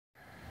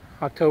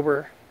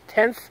October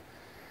 10th,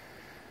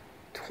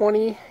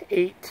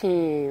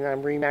 2018.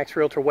 I'm ReMax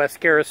Realtor Wes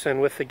Garrison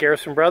with the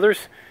Garrison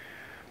Brothers.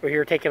 We're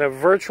here taking a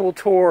virtual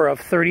tour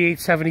of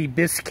 3870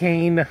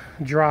 Biscayne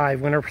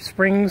Drive, Winter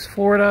Springs,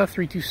 Florida,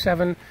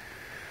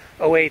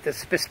 32708. This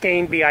is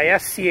Biscayne,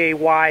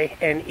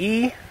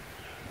 B-I-S-C-A-Y-N-E.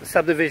 The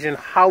subdivision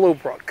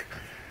Hollowbrook,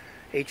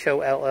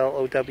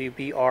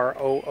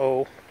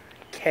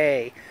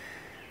 H-O-L-L-O-W-B-R-O-O-K.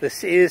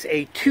 This is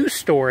a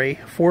 2-story,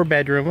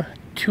 4-bedroom,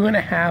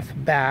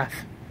 2.5 bath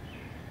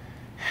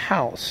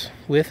house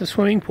with a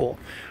swimming pool.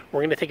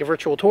 We're going to take a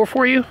virtual tour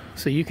for you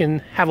so you can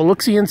have a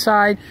look-see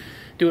inside,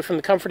 do it from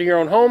the comfort of your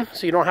own home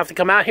so you don't have to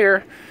come out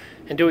here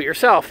and do it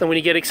yourself. Then when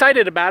you get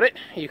excited about it,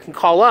 you can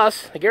call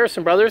us, the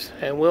Garrison Brothers,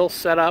 and we'll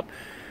set up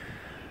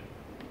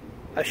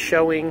a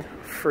showing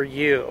for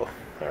you.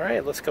 All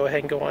right, let's go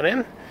ahead and go on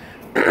in.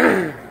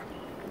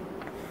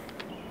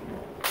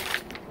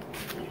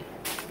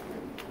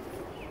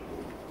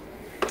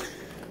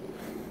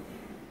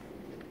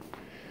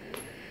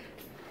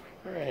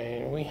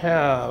 We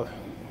have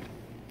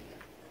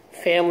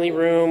family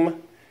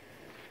room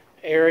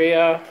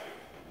area,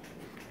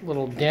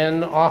 little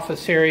den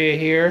office area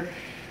here,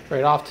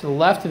 right off to the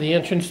left of the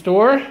entrance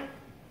door.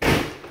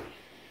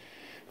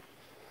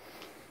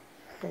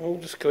 We'll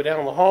just go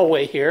down the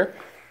hallway here.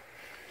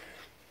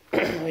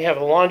 We have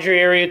a laundry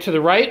area to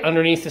the right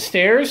underneath the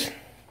stairs,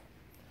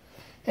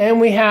 and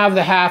we have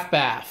the half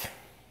bath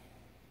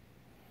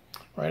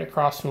right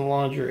across from the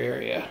laundry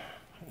area.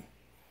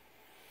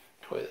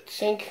 Toilet,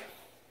 sink.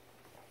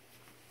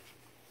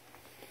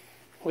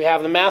 We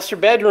have the master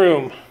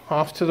bedroom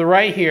off to the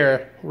right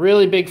here.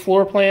 Really big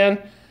floor plan.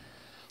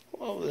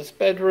 Love this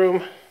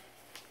bedroom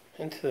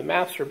into the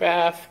master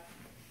bath.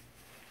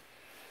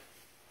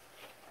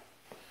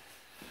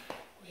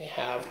 We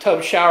have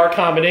tub shower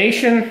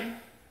combination.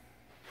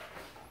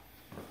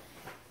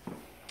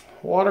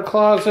 Water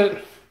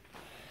closet.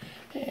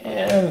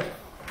 And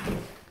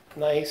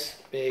nice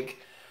big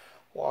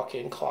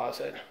walk-in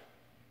closet.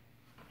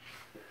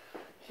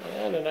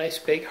 And a nice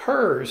big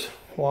hers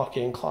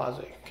walk-in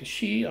closet, because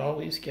she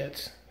always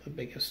gets the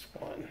biggest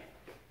one.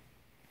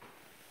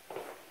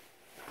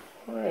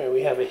 Alright,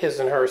 we have a his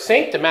and her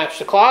sink to match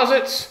the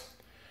closets.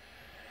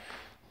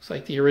 Looks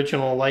like the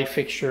original light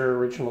fixture,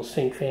 original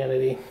sink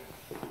vanity.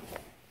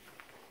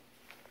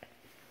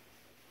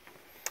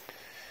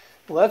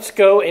 Let's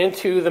go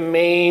into the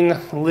main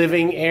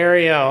living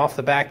area off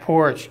the back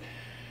porch.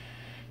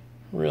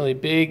 Really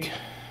big,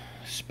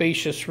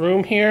 spacious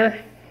room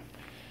here.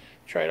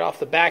 Right off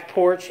the back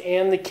porch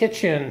and the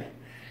kitchen.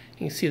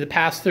 You can see the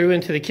pass-through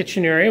into the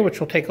kitchen area, which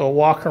we'll take a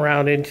walk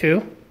around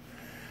into.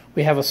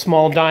 We have a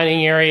small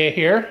dining area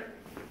here.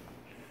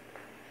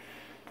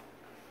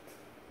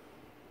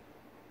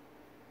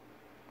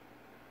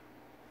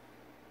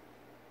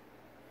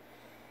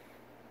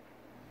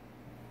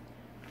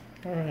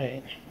 All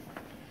right.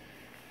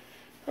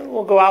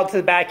 We'll go out to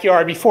the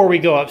backyard before we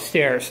go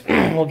upstairs.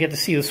 We'll get to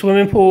see the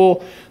swimming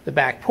pool, the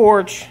back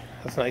porch.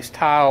 That's a nice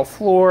tile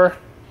floor.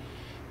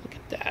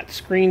 That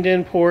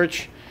screened-in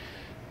porch,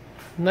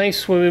 nice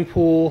swimming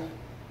pool,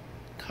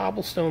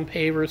 cobblestone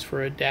pavers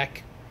for a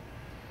deck,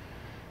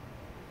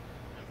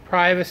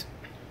 private,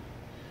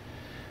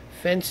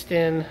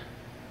 fenced-in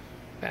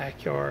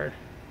backyard,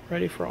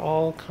 ready for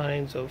all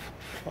kinds of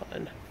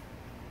fun.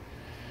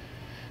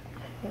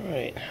 All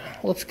right,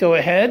 let's go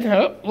ahead.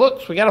 Oh,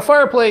 look, we got a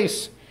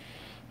fireplace,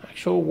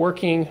 actual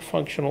working,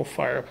 functional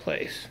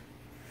fireplace.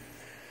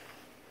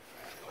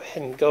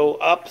 And go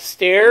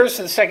upstairs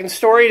to the second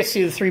story to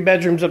see the 3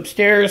 bedrooms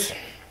upstairs.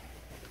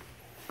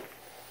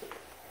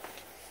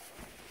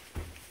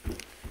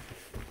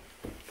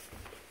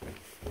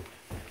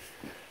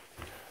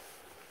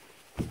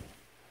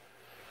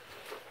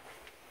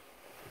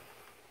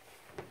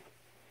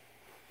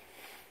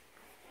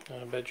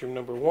 Bedroom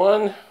number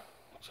 1.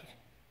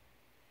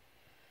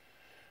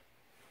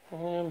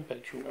 And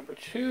bedroom number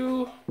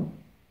 2.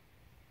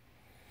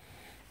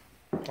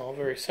 All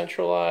very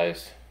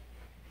centralized.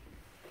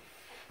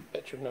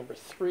 Bedroom number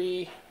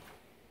 3.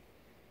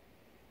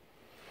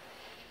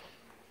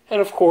 And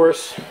of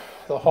course,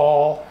 the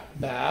hall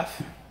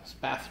bath. This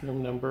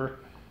bathroom number,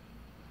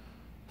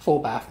 full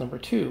bath number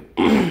 2.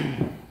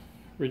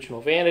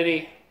 Original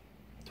vanity,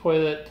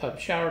 toilet, tub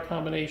shower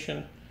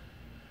combination.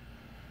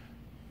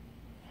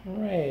 All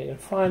right, and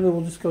finally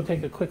we'll just go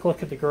take a quick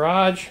look at the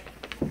garage.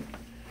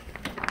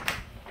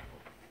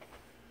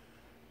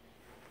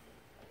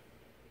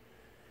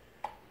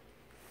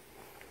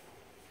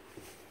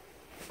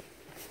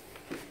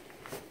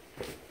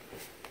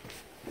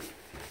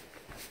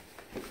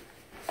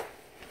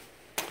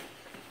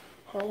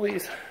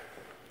 Always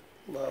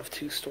love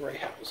 2-story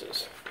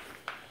houses.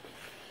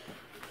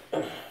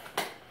 And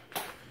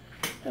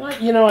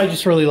I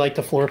just really like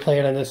the floor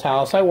plan in this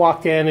house. I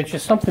walked in, it's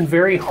just something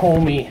very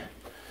homey.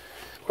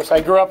 Of course,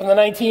 I grew up in the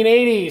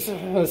 1980s.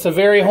 It's a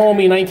very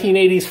homey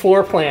 1980s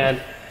floor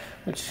plan,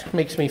 which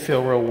makes me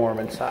feel real warm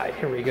inside.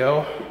 Here we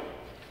go.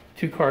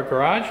 2-car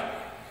garage.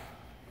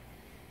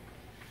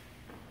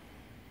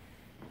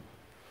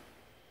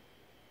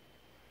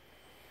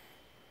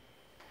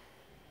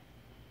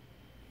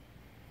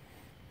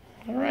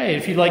 All right,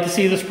 if you'd like to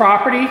see this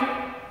property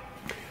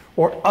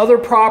or other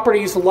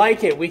properties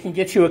like it, we can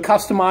get you a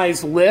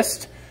customized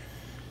list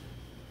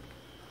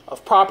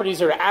of properties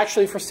that are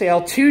actually for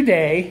sale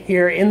today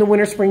here in the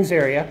Winter Springs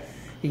area.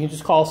 You can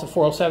just call us at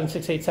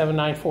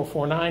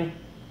 407-687-9449,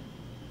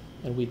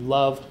 and we'd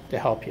love to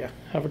help you.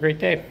 Have a great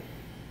day.